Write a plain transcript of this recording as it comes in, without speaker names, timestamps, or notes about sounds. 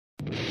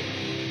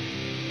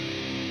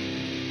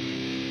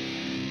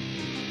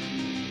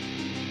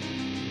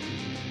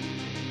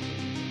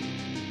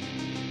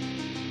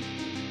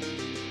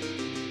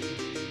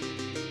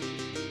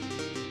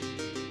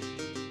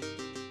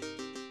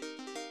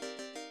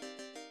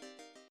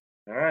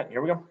All right,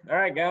 here we go. All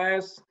right,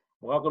 guys.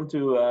 Welcome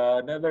to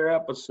another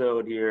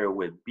episode here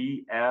with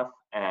BFF,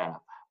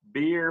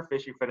 Beer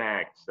Fishing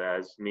Fanatics.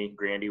 It's me,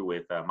 Grandy,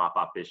 with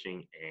MaPop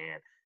Fishing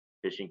and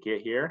Fishing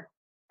Kit here.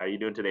 How you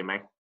doing today,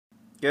 Mike?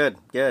 Good,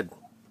 good.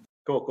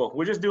 Cool.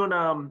 We're just doing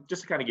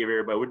just to kind of give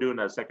everybody, we're doing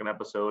a second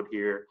episode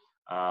here.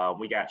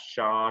 We got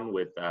Sean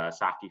with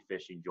Saki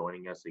Fishing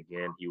joining us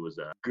again. He was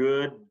a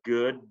good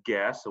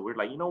guest. So we're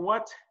like, you know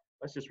what?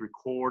 Let's just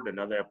record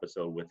another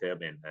episode with him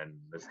and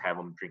let's have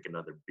him drink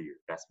another beer.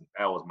 That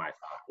was my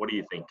thought. What do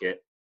you think,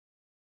 Kit?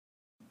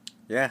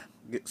 Yeah,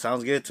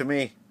 sounds good to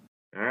me.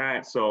 All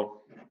right,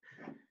 so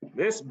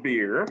this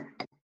beer,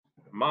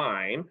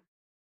 mine,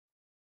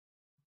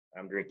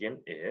 I'm drinking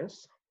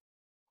is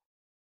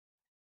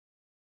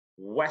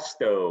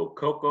Westo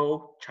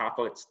Cocoa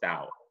Chocolate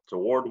Stout. It's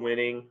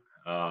award-winning.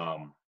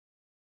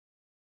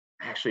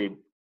 Actually,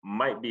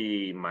 might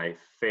be my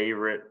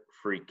favorite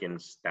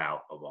freaking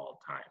stout of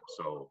all time.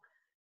 So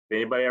if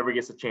anybody ever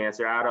gets a chance,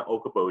 they're out of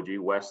Okoboji,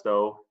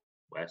 Westo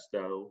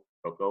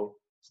Cocoa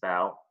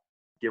Stout.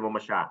 Give them a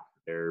shot.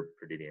 They're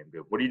pretty damn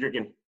good. What are you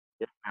drinking?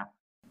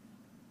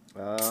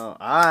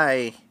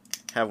 I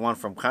have one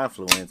from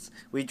Confluence.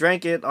 We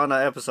drank it on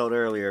an episode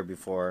earlier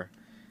before,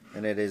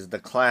 and it is the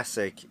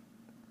classic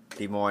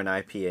Des Moines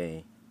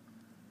IPA.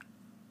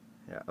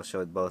 Yeah, I'll show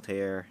it both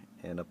here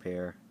and up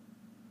here.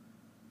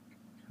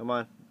 Come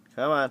on.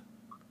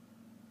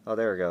 Oh,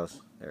 there it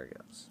goes.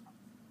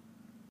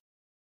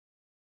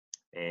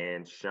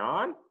 And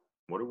Sean,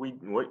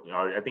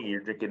 I think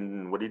you're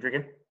drinking, what are you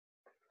drinking?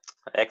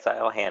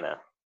 Exile Hannah.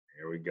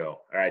 There we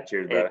go. All right,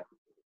 cheers, brother.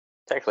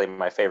 It's actually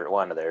my favorite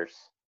one of theirs.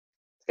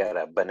 It's got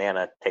a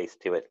banana taste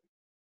to it.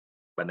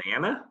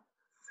 Banana?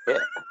 Yeah.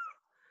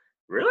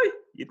 Really?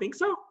 You think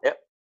so? Yep.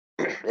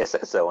 It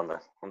says so on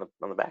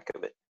the back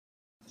of it.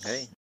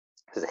 Hey.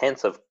 There's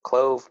hints of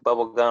clove,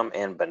 bubblegum,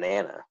 and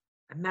banana.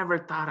 I never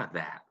thought of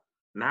that.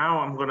 Now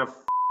I'm gonna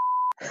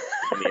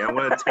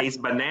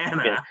taste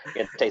banana.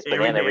 You taste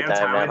banana every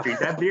time I drink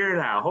that beer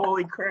now.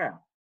 Holy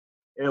crap!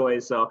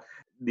 Anyway, so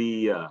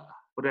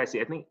what did I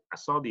see? I think I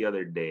saw the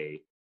other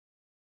day.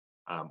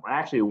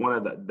 Actually, one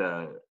of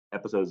the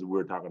episodes we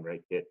were talking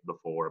right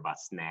before about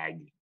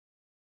snagging,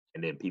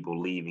 and then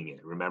people leaving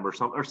it. Remember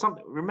something?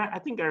 Remember? I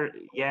think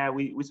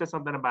we said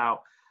something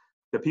about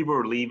the people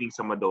were leaving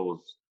some of those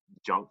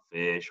junk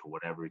fish or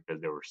whatever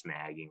because they were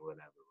snagging or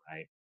whatever,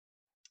 right?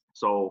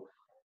 So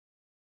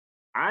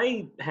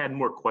I had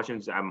more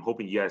questions. I'm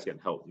hoping you guys can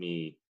help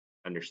me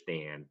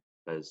understand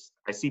because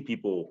I see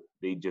people,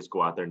 they just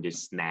go out there and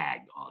just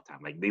snag all the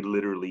time. Like they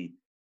literally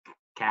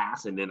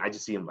cast and then I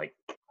just see them like,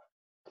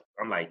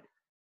 I'm like,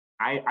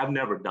 I've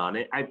never done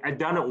it. I've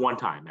done it one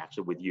time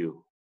actually with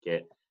you,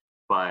 Kit,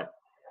 but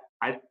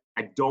I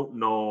don't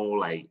know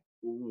like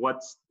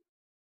what's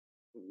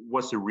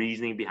the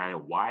reasoning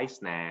behind why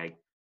snag,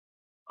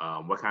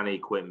 what kind of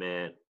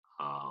equipment,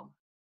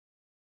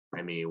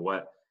 I mean,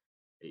 what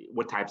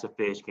types of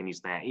fish can you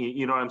snag?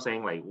 You know what I'm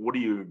saying? Like, what are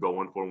you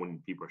going for when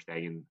people are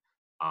snagging?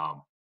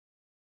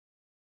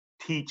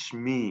 Teach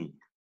me.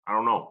 I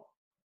don't know.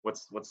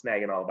 What's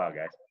snagging all about,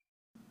 guys?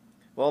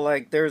 Well,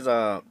 like there's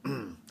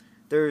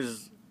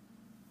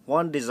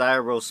one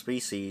desirable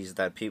species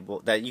that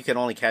you can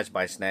only catch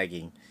by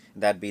snagging.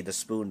 That'd be the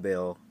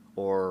spoonbill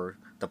or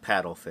the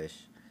paddlefish.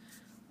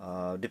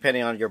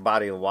 Depending on your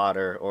body of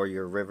water or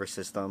your river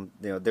system,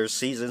 there's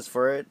seasons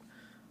for it.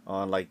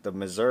 On like the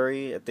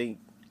Missouri, I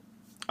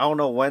don't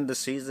know when the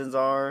seasons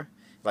are.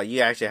 Like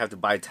you actually have to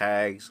buy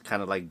tags,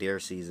 kind of like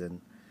deer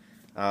season.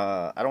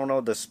 I don't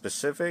know the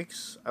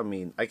specifics. I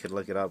mean, I could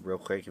look it up real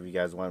quick if you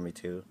guys want me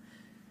to.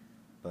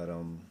 But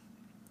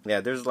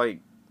there's like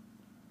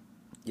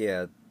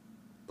the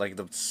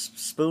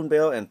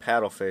spoonbill and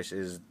paddlefish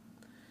is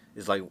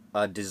like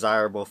a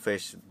desirable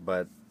fish,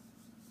 but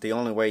the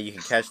only way you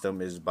can catch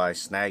them is by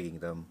snagging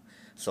them.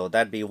 So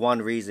that'd be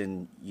one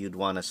reason you'd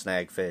want to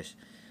snag fish.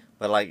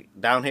 But like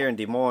down here in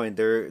Des Moines,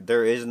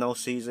 there is no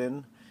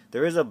season.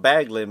 There is a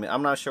bag limit.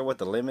 I'm not sure what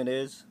the limit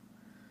is,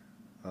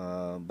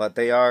 but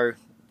they are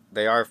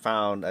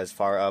found as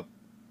far up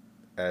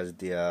as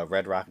the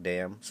Red Rock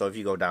Dam. So if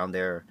you go down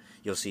there,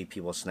 you'll see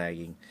people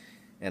snagging,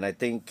 and I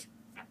think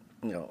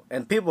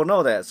and people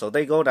know that, so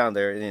they go down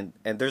there,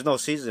 and there's no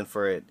season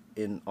for it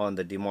on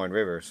the Des Moines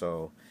River.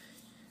 So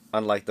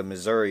unlike the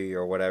Missouri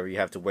or whatever, you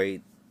have to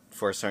wait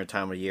for a certain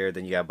time of year.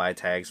 Then you gotta buy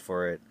tags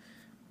for it.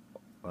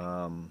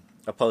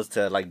 Opposed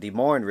to like Des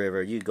Moines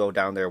River, you go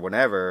down there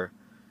whenever,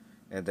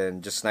 and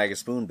then just snag a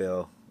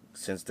spoonbill.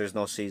 Since there's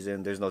no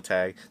season, there's no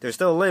tag. There's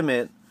still a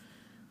limit.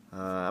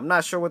 I'm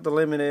not sure what the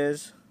limit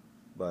is,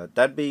 but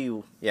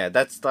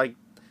that's like,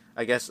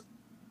 I guess,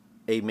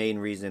 a main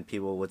reason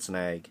people would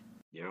snag.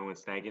 You know when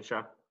snagging,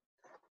 Sean?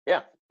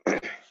 Yeah.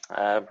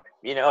 The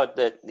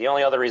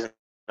only other reason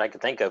I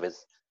could think of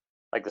is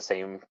like the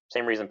same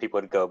reason people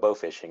would go bow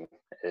fishing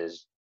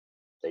is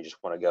they just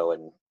want to go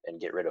and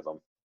get rid of them.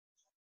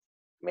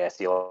 I mean, I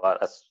see a lot.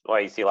 That's why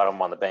you see a lot of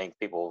them on the bank.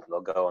 People,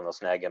 they'll go and they'll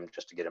snag them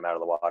just to get them out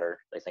of the water.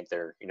 They think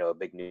they're, a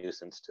big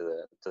nuisance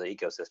to the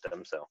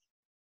ecosystem. So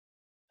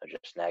I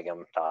just snag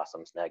them, toss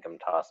them, snag them,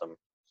 toss them.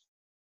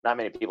 Not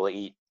many people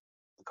eat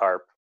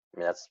carp. I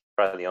mean, that's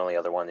probably the only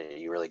other one that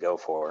you really go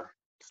for.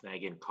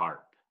 Snagging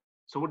carp.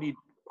 So what did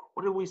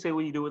we say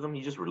what you do with them?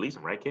 You just release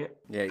them, right, Kit?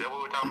 Yeah, Is that what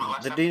we were talking about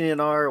last the time?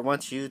 DNR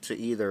wants you to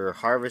either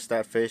harvest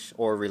that fish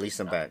or release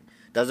them back.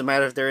 Doesn't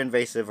matter if they're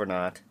invasive or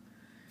not.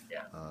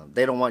 Yeah.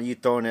 They don't want you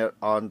throwing it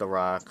on the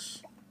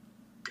rocks.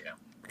 Yeah.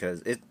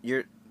 Because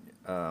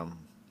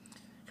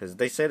because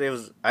they said it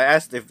was. I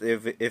asked if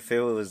it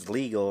was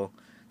legal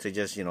to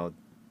just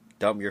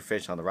dump your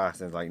fish on the rocks,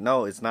 and it's like,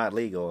 no, it's not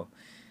legal.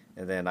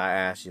 And then I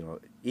asked,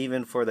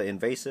 even for the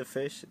invasive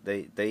fish,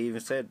 they even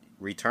said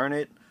return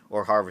it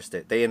or harvest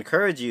it. They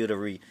encourage you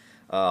to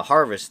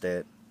harvest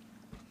it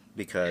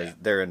because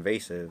they're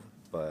invasive,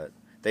 but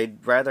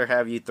they'd rather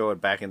have you throw it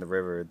back in the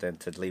river than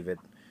to leave it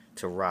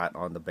to rot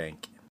on the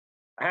bank.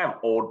 I have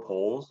old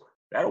poles.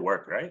 That'll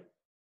work, right?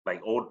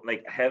 Like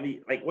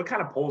heavy. Like what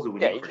kind of poles do we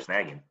need for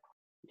snagging?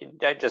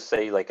 I'd just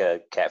say like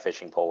a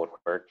catfishing pole would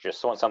work.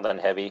 Just want something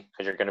heavy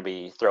because you're going to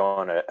be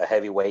throwing a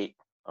heavy weight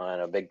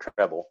on a big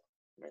treble.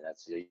 I mean,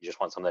 you just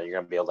want something that you're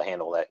going to be able to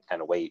handle that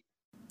kind of weight.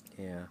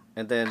 Yeah,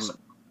 and then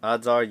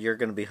odds are you're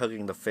going to be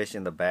hooking the fish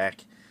in the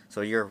back,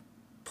 so you're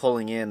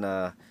pulling in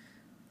I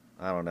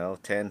don't know,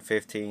 10,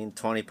 15,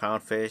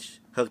 20-pound fish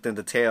hooked in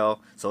the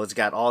tail, so it's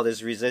got all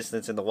this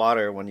resistance in the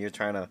water when you're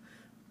trying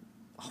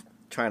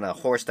to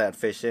horse that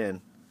fish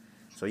in.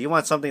 So you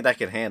want something that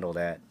can handle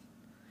that.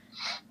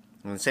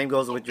 And the same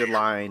goes with your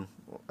line.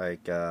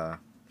 Like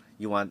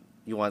you want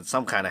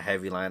some kind of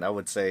heavy line. I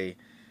would say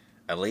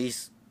at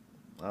least,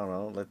 I don't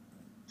know,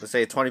 let's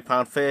say a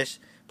 20-pound fish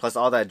plus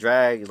all that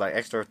drag, like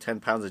extra 10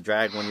 pounds of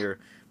drag when you're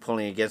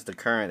pulling against the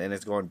current and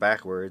it's going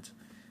backwards.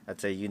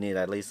 I'd say you need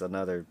at least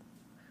another,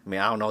 I mean,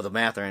 I don't know the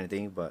math or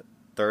anything, but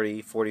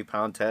 30,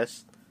 40-pound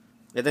test.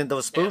 And then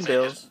those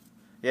spoonbills.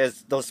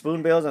 Yes, those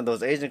spoonbills and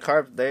those Asian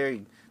carp,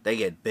 they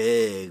get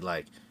big,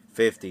 like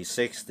 50,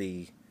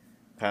 60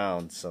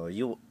 pounds. So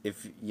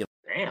if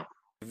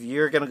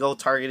you're going to go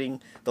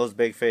targeting those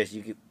big fish,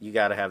 you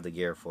got to have the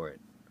gear for it.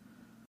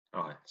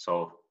 Okay,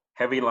 so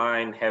heavy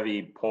line,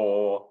 heavy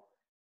pole,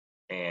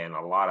 and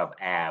a lot of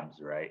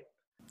abs, right?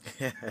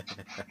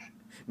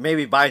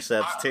 Maybe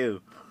biceps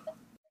too.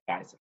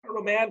 Guys, I don't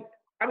know, man.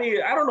 I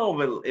mean, I don't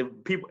know if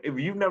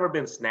you've never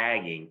been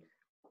snagging,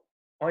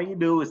 all you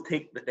do is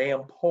take the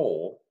damn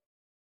pole,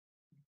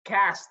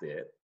 cast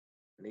it,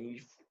 and then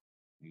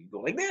you go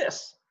like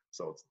this.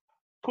 So it's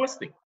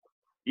twisting,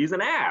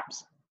 using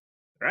abs,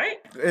 right?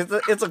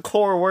 It's a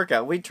core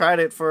workout. We tried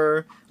it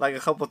for like a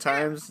couple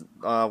times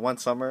one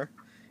summer.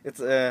 It's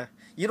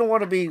you don't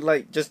want to be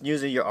like just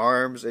using your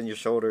arms and your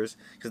shoulders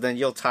because then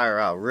you'll tire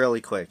out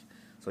really quick.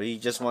 So you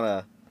just want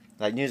to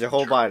like use your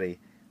whole body.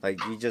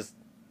 Like you just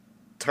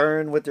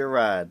turn with your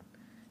rod.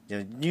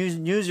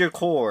 Use your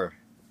core.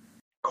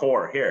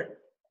 Core here.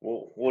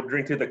 We'll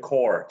drink to the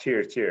core.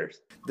 Cheers,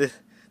 cheers.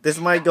 This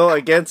might go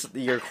against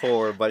your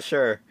core, but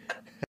sure.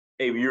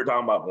 Hey, you were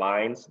talking about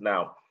lines.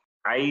 Now,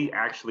 I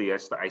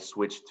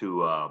switched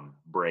to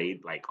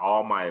braid. Like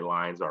all my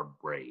lines are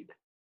braid,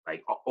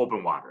 like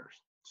open waters.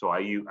 So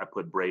I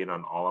put braid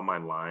on all of my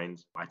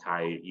lines. I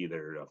tie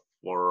either a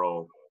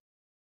fluoro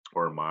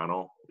or a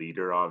mono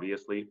leader,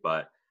 obviously.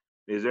 But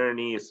is there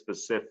any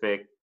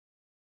specific?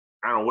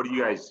 I don't know.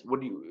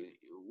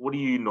 What do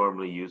you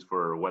normally use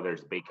for whether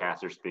it's bait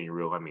cast or spinning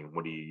reel? I mean,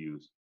 what do you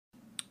use?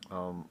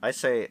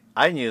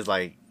 I use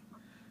like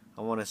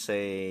I want to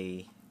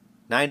say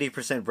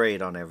 90%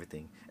 braid on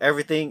everything.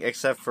 Everything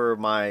except for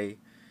my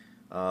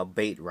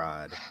bait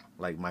rod,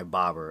 like my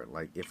bobber.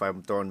 Like if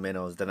I'm throwing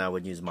minnows, then I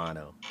would use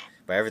mono.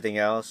 But everything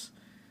else,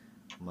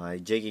 my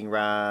jigging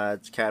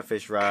rods,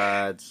 catfish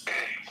rods,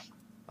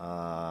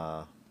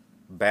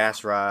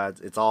 bass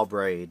rods, it's all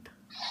braid.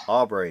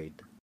 All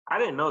braid. I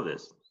didn't know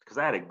this because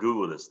I had to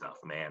Google this stuff,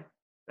 man.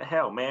 The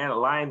hell, man, a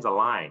line's a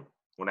line.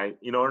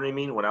 You know what I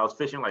mean? When I was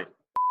fishing, like,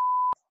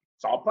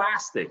 it's all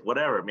plastic,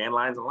 whatever, man,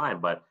 line's a line.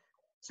 But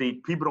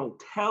see, people don't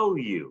tell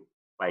you,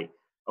 like,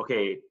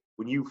 okay,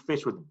 when you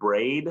fish with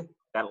braid,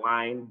 that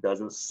line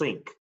doesn't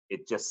sink.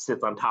 It just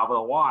sits on top of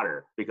the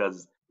water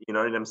because, you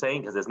know what I'm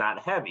saying? Because it's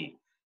not heavy.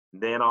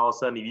 Then all of a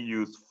sudden you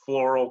use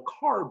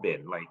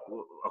fluorocarbon. Like,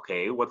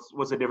 okay, what's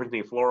the difference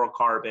between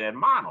fluorocarbon and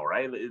mono,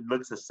 right? It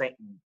looks the same,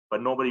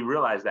 but nobody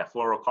realized that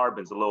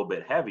fluorocarbon's a little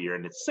bit heavier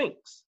and it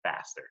sinks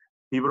faster.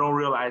 People don't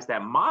realize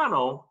that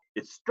mono,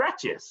 it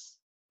stretches.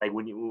 Like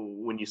when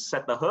you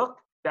set the hook,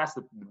 that's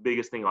the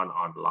biggest thing on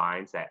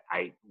lines that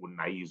when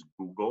I use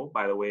Google,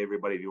 by the way,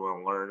 everybody, if you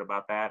want to learn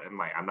about that, and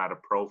like I'm not a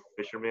pro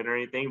fisherman or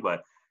anything,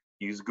 but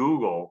use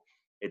Google,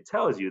 it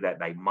tells you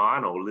that like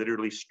mono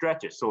literally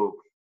stretches. So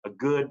a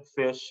good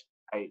fish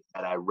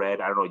that I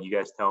read, I don't know, you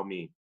guys tell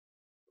me,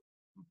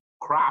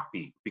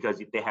 crappie,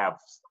 because they have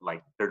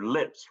like their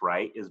lips,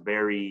 right, is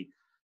very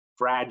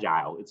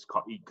fragile. It's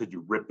called because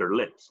you rip their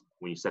lips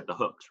when you set the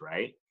hooks,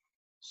 right?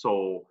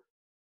 So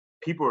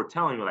people are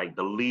telling me like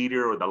the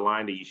leader or the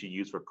line that you should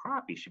use for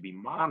crappie should be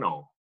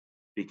mono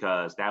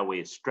because that way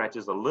it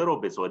stretches a little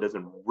bit so it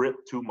doesn't rip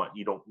too much.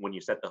 When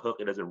you set the hook,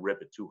 it doesn't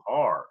rip it too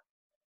hard.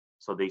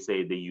 So they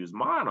say they use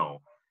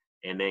mono.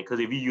 And then, because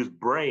if you use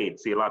braid,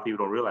 see, a lot of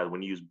people don't realize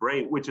when you use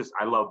braid, which is,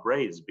 I love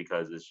braids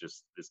because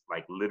it's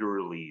like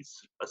literally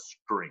a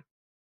string.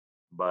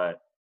 But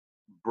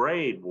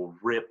braid will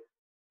rip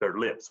their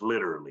lips,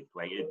 literally.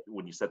 Like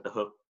when you set the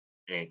hook,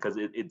 and because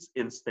it's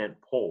instant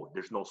pull.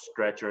 There's no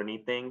stretch or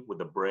anything with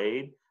the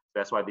braid.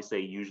 That's why they say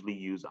usually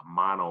use a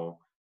mono,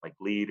 like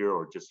leader,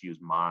 or just use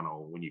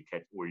mono when you're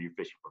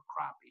fishing for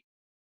crappie.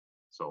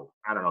 So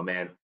I don't know,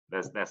 man.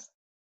 That's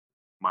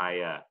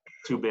my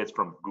 2 bits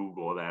from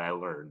Google that I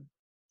learned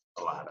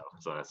a lot of.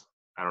 So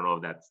I don't know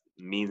if that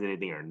means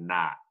anything or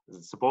not.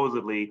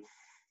 Supposedly,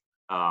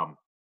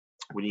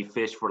 when you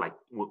fish for like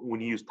when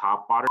you use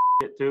top water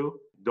shit too,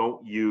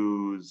 don't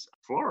use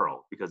fluoro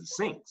because it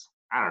sinks.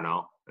 I don't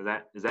know. Is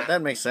that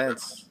That makes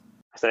sense.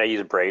 I said I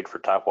use braid for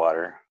top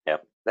water.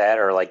 Yep, that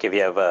or like if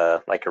you have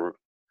a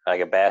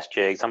bass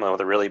jig, something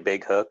with a really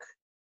big hook.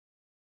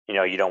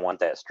 You don't want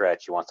that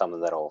stretch. You want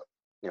something that'll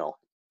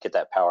get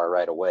that power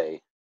right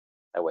away.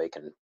 That way it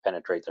can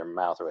penetrate their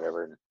mouth or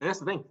whatever. And that's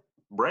the thing.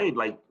 Braid,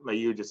 like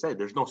you just said,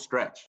 there's no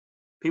stretch.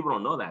 People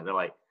don't know that. They're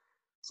like,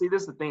 see,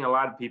 this is the thing. A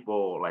lot of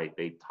people like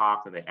they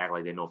talk and they act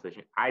like they know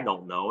fishing. I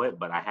don't know it,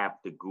 but I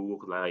have to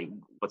Google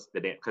what's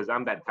the because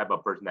I'm that type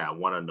of person that I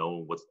want to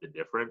know what's the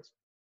difference.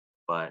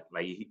 But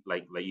like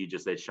you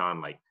just said,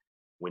 Sean, like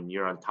when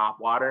you're on top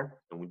water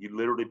and when you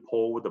literally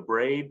pull with the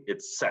braid,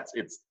 it sets.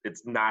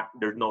 It's not.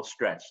 There's no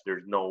stretch.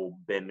 There's no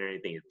bend or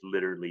anything. It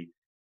literally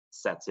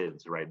sets in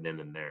right then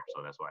and there.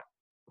 So that's why.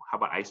 How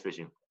about ice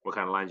fishing? What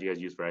kind of lines do you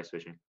guys use for ice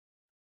fishing?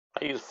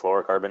 I use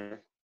fluorocarbon.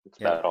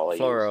 That's about all I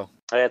fluoro.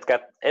 use.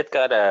 It's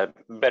got a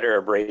better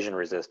abrasion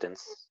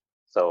resistance.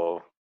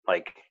 So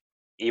like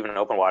even in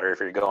open water, if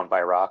you're going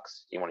by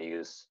rocks, you want to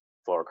use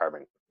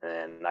fluorocarbon.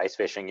 And ice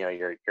fishing,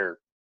 you're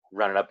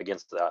running up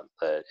against the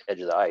edge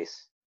of the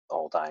ice the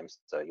whole time.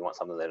 So you want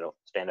something that'll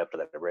stand up to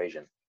that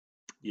abrasion.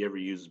 You ever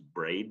use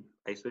braid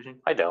ice fishing?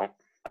 I don't.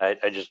 I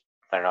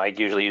don't know. I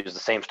usually use the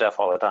same stuff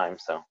all the time.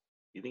 So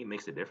you think it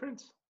makes a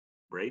difference?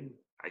 Braid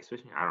ice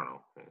fishing? I don't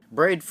know.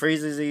 Braid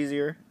freezes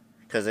easier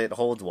because it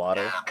holds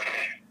water.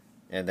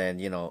 And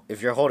then,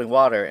 if you're holding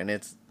water and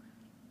it's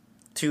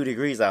 2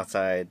 degrees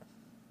outside,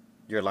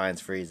 your line's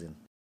freezing.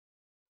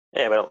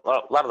 Yeah, but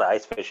a lot of the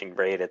ice fishing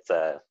braid,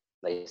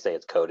 they say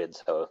it's coated,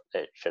 so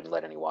it shouldn't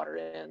let any water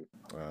in.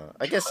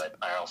 I guess. But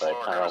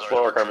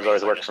fluorocarbons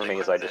always work for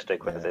me, so I just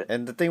stick with it.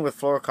 And the thing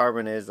with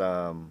fluorocarbon is,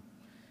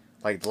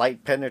 like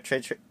light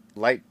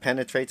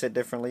penetrates it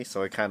differently,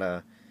 so it kind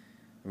of.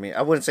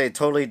 I wouldn't say it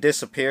totally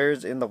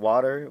disappears in the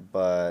water,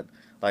 but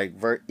like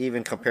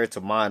even compared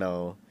to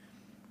mono,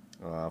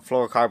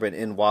 fluorocarbon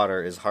in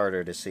water is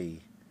harder to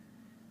see,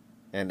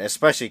 and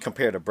especially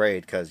compared to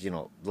braid, because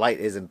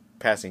light isn't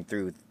passing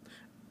through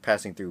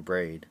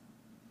braid.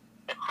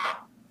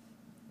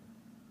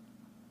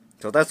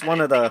 So that's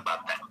one of the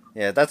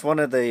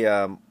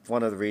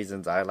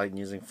reasons I like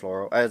using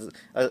fluoro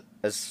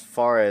as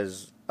far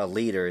as a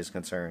leader is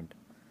concerned,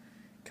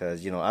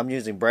 because I'm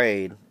using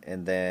braid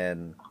and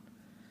then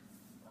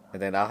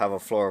I'll have a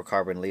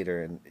fluorocarbon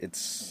leader, and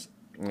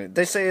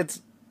they say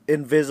it's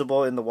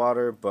invisible in the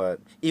water, but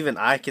even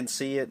I can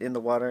see it in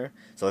the water.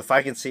 So if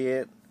I can see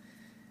it,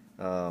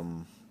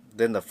 then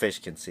the fish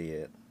can see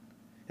it,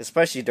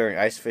 especially during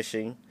ice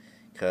fishing,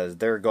 because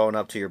they're going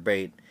up to your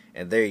bait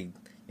and they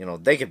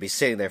could be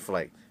sitting there for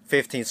like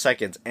 15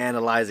 seconds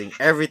analyzing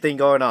everything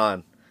going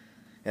on,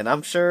 and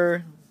I'm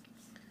sure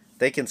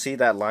they can see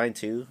that line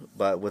too,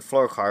 but with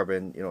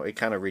fluorocarbon, it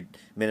kind of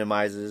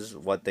minimizes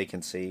what they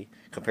can see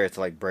compared to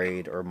like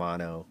braid or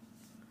mono.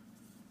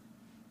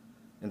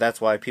 And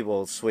that's why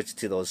people switch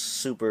to those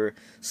super,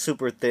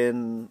 super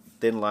thin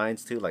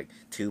lines too, like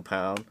 2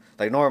 pound.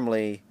 Like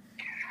normally,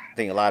 I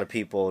think a lot of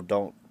people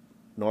don't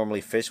normally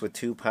fish with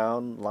 2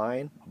 pound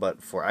line,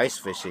 but for ice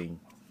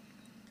fishing,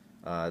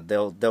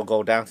 they'll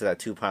go down to that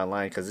 2 pound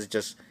line because it's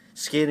just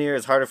skinnier.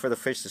 It's harder for the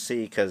fish to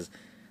see because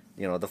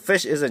the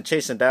fish isn't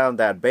chasing down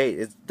that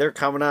bait. They're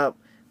coming up.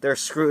 They're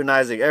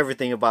scrutinizing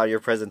everything about your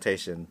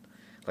presentation.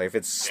 Like if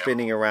it's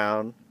spinning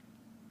around,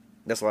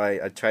 that's why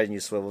I try to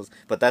use swivels.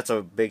 But that's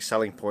a big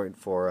selling point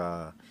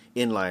for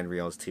inline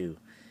reels too,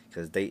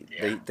 because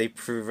they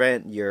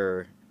prevent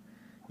your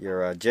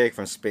jig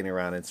from spinning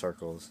around in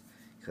circles.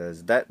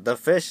 Because the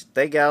fish,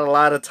 they got a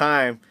lot of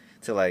time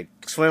to like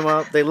swim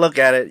up. They look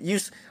at it. You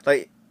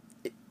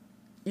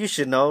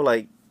should know,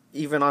 like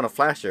even on a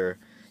flasher,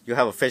 you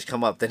have a fish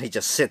come up, then he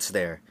just sits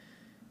there.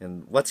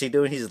 And what's he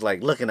doing? He's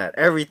like looking at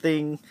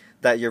everything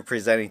that you're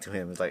presenting to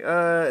him. It's like,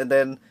 and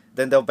then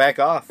they'll back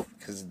off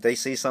because they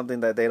see something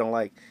that they don't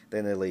like,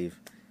 then they leave.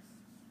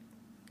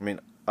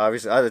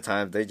 Obviously other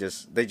times they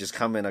just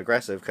come in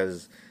aggressive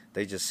because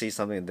they just see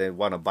something and they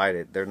want to bite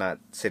it. They're not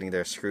sitting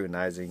there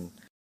scrutinizing,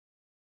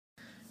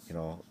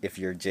 if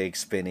your jig's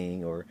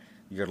spinning or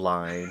your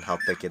line, how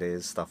thick it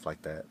is, stuff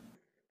like that.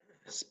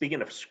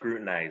 Speaking of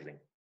scrutinizing,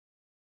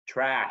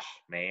 trash,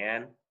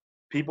 man.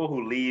 People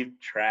who leave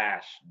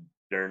trash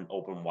during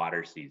open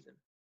water season.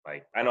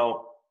 Like I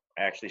know,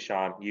 actually,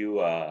 Sean,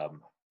 you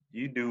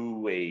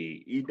do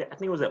I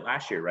think it was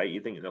last year, right? I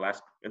think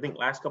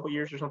last couple of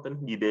years or something.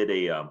 You did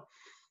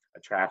a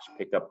trash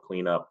pickup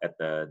cleanup at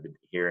the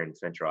here in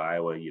Central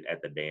Iowa.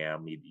 At the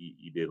dam,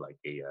 you did like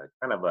a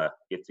kind of a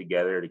get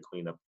together to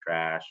clean up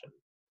trash. And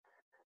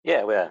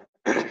Yeah,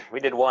 we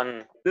did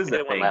one. this is We the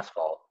did one thing. last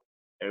fall.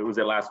 Was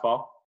it last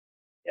fall?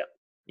 Yep.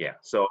 Yeah.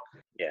 So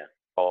Yeah,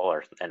 fall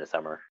or end of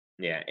summer.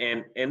 yeah,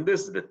 and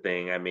this is the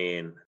thing. I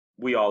mean,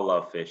 we all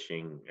love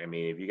fishing. I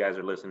mean, if you guys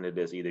are listening to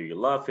this, either you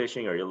love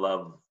fishing or you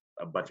love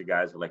a bunch of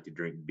guys who like to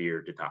drink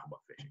beer to talk about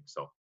fishing.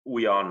 So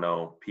we all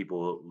know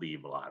people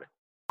leave a lot of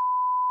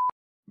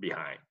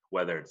behind,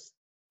 whether it's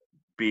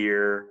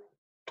beer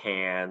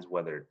cans,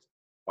 whether it's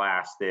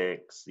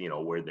plastics,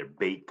 where their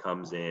bait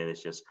comes in.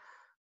 It's just,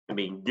 I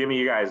mean, give me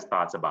your guys'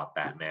 thoughts about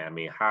that, man. I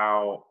mean,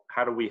 how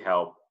do we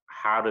help?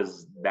 How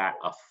does that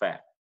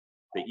affect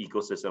the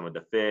ecosystem of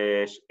the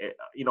fish?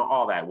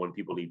 All that when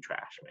people leave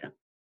trash, man.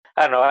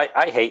 I don't know.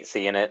 I hate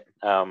seeing it.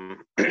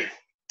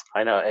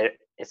 I know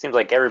it seems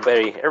like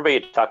everybody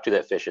you talk to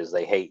that fishes,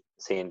 they hate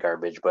seeing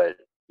garbage, but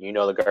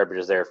the garbage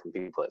is there from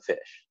people that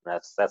fish.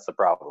 That's the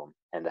problem,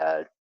 and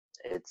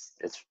it's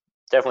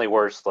definitely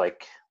worse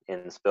like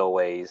in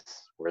spillways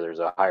where there's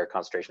a higher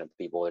concentration of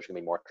people. There's gonna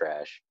be more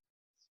trash,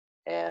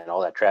 and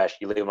all that trash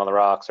you leave them on the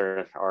rocks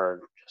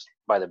or just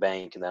by the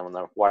bank, and then when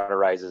the water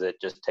rises, it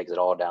just takes it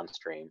all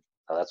downstream.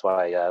 That's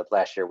why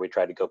last year we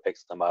tried to go pick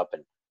them up,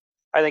 and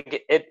I think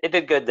it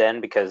did good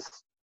then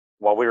because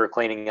while we were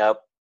cleaning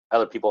up,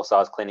 other people saw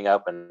us cleaning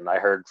up, and I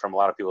heard from a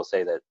lot of people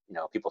say that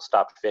people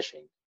stopped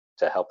fishing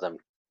to help them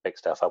pick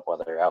stuff up while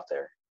they're out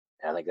there.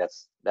 And I think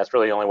that's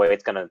really the only way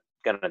it's gonna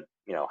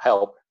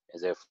help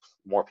is if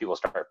more people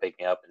start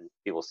picking up and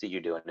people see you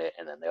doing it,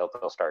 and then they'll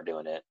start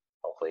doing it.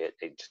 Hopefully,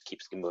 it just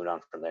keeps moving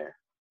on from there.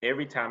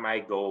 Every time I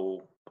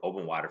go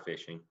open water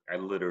fishing, I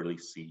literally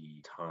see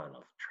a ton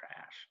of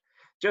trash.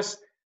 Just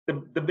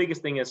the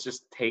biggest thing is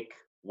just take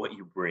what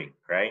you bring,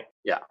 right?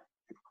 Yeah.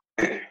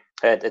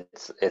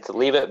 It's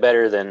leave it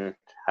better than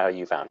how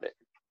you found it.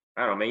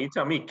 I don't know, man. You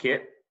tell me,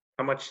 Kit,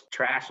 how much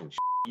trash and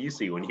you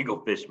see when you go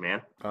fish,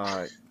 man.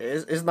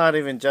 It's not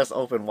even just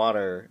open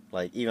water.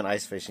 Like even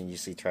ice fishing, you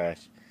see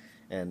trash,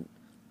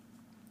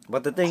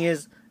 but the thing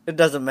is, it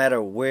doesn't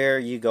matter where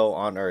you go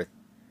on Earth,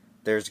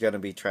 there's gonna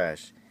be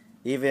trash.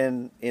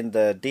 Even in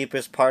the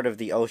deepest part of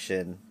the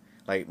ocean,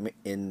 like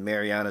in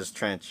Mariana's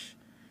Trench,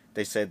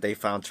 they said they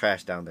found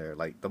trash down there.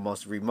 Like the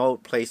most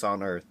remote place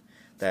on Earth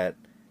that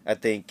I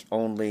think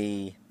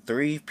only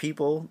 3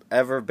 people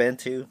ever been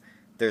to,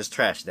 there's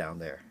trash down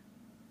there.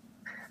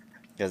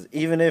 Because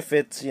even if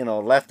it's,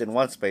 left in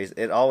one space,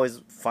 it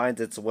always finds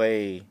its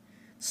way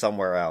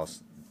somewhere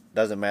else.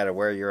 Doesn't matter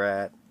where you're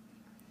at.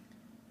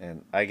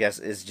 And I guess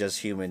it's just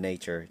human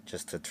nature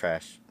just to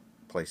trash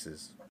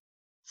places.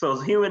 So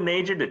it's human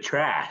nature to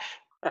trash.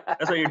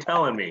 That's what you're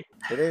telling me.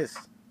 It is.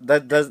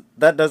 That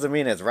doesn't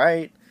mean it's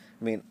right.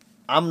 I mean,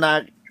 I'm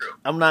not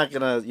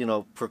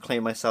gonna,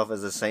 proclaim myself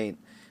as a saint.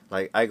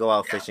 Like I go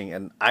out fishing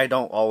and I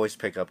don't always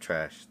pick up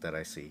trash that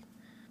I see.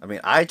 I mean,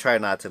 I try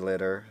not to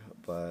litter,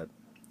 but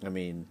I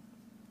mean,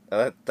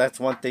 that's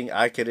one thing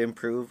I could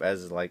improve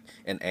as like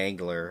an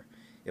angler.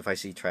 If I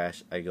see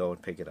trash, I go and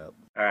pick it up.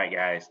 All right,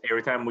 guys.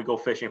 Every time we go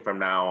fishing from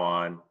now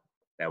on,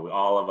 that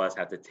all of us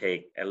have to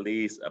take at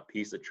least a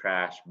piece of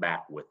trash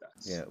back with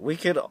us. Yeah, we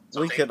could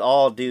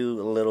all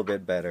do a little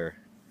bit better.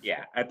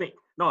 Yeah, I think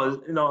no,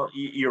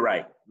 you're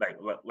right.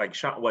 Like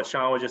what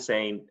Sean was just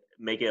saying,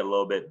 make it a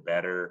little bit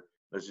better.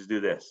 Let's just do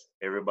this.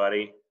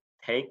 Everybody,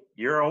 take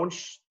your own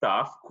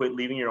stuff. Quit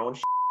leaving your own.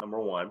 Number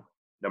 1.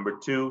 Number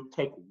 2,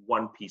 take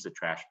one piece of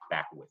trash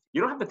back with you.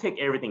 You don't have to take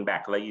everything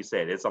back, like you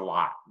said. It's a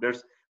lot.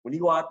 When you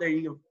go out there,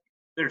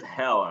 there's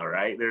hell, all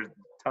right? There's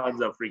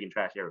tons of freaking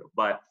trash everywhere.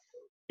 But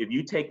if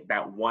you take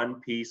that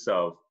one piece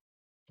of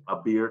a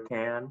beer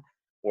can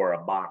or a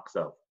box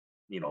of,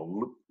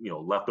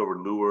 leftover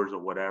lures or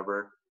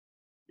whatever,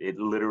 it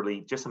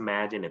literally, just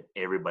imagine if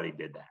everybody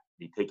did that.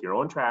 You take your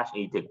own trash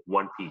and you take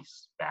one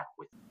piece back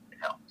with you. It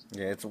helps.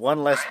 Yeah, it's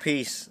one less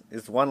piece.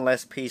 It's one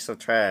less piece of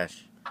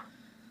trash.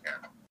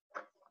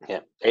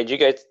 Yeah. Hey,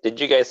 did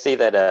you guys see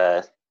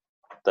that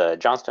the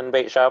Johnston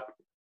bait shop,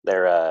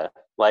 their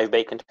live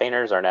bait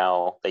containers are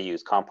now, they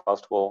use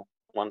compostable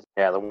ones.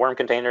 Yeah, the worm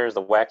containers,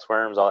 the wax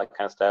worms, all that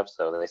kind of stuff.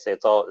 So they say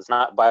it's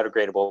not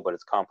biodegradable, but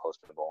it's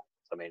compostable.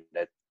 So I mean,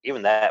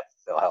 even that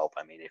will help.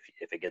 I mean,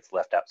 if it gets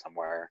left out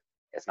somewhere,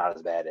 it's not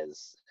as bad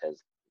as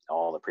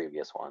all the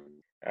previous ones.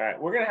 All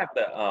right, we're gonna have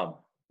to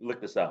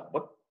look this up.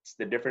 What's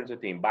the difference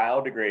between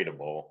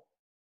biodegradable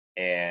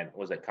and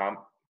was it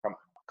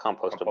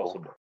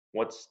compostable?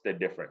 What's the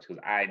difference?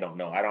 Because I don't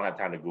know. I don't have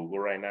time to Google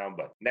right now.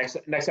 But next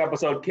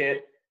episode,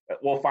 Kit,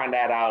 we'll find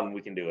that out and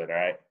we can do it. All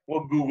right.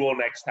 We'll Google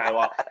next time.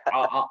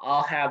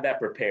 I'll have that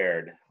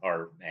prepared.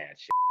 Or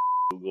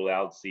Google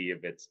out, see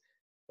if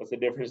what's the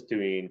difference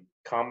between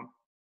compostable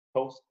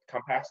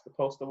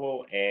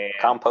and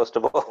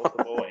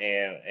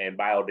and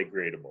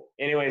biodegradable.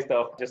 Anyways,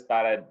 though, just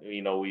thought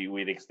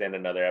we'd extend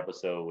another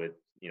episode with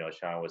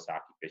Sean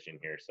Wasaki fishing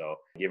here. So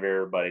give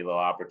everybody a little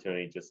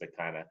opportunity just to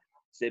kind of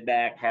sit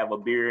back, have a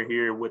beer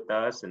here with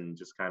us, and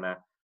just kind of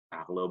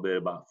talk a little bit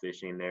about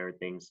fishing and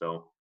everything.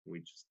 So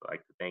we just like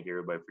to thank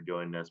everybody for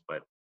joining us.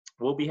 But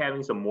we'll be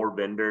having some more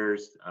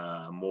vendors,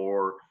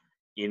 more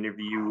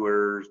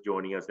interviewers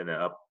joining us in the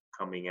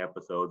upcoming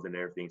episodes and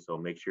everything. So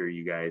make sure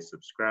you guys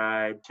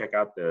subscribe. Check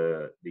out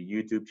the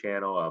YouTube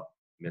channel of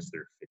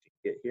Mr. Fishing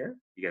Kit here.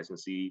 You guys can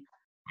see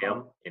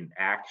him in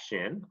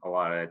action a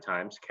lot of the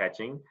times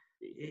catching.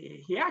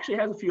 He actually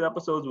has a few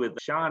episodes with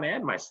Sean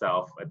and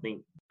myself, I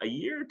think a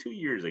year or 2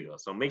 years ago.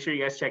 So make sure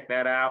you guys check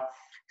that out.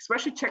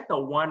 Especially check the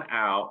one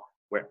out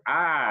where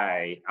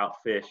I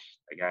outfished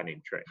a guy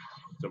named Trey.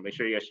 So make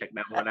sure you guys check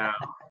that one out.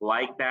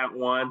 Like that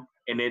one.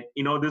 And then,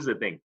 this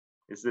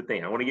is the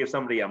thing. I want to give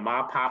somebody a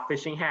MaPop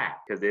fishing hat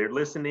because they're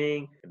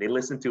listening. They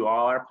listen to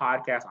all our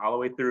podcasts all the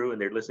way through,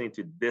 and they're listening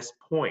to this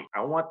point.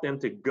 I want them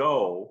to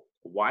go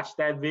watch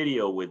that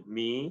video with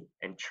me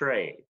and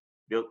Trey.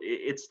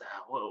 It's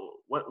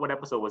what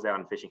episode was that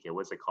on Fishing Kit?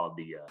 What's it called?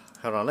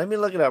 Hold on, let me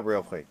look it up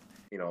real quick.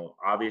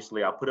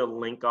 Obviously I'll put a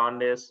link on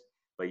this,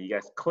 but you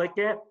guys click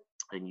it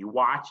and you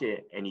watch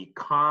it and you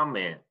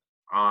comment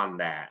on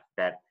that.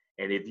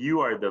 And if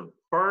you are the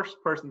first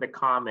person to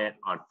comment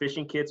on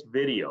Fishing Kit's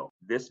video,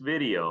 this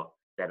video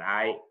that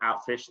I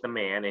outfished the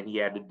man and he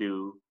had to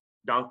do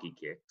donkey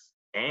kicks.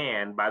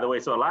 And by the way,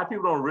 so a lot of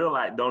people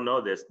don't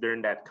know this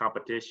during that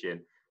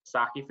competition.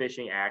 Saki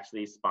Fishing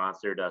actually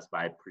sponsored us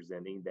by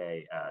presenting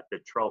the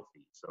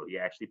trophy. So he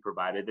actually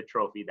provided the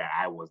trophy that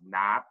I was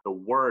not the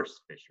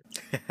worst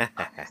fisherman.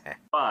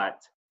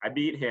 But I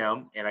beat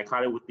him, and I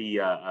caught it with the,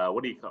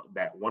 what do you call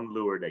that one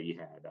lure that you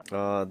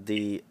had?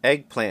 The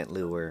eggplant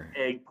lure.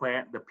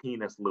 Eggplant, the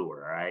penis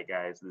lure, all right,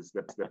 guys? This is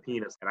the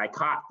penis. And I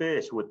caught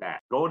fish with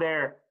that. Go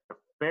there. The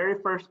very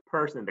first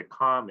person to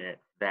comment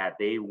that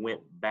they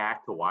went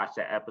back to watch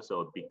that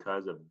episode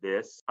because of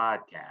this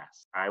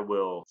podcast, I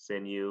will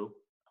send you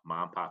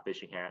MaPop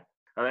fishing hat.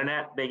 Other than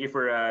that, thank you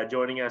for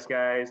joining us,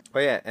 guys. Oh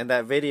yeah, and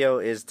that video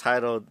is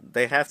titled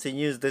 "They Have to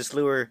Use This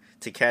Lure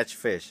to Catch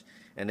Fish,"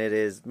 and it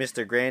is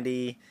Mr.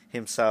 Grandy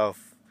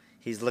himself.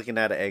 He's looking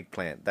at an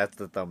eggplant. That's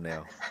the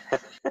thumbnail.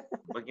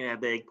 Looking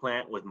at the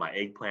eggplant with my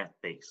eggplant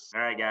face.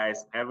 All right,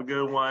 guys, have a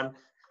good one.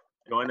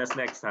 Join us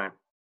next time.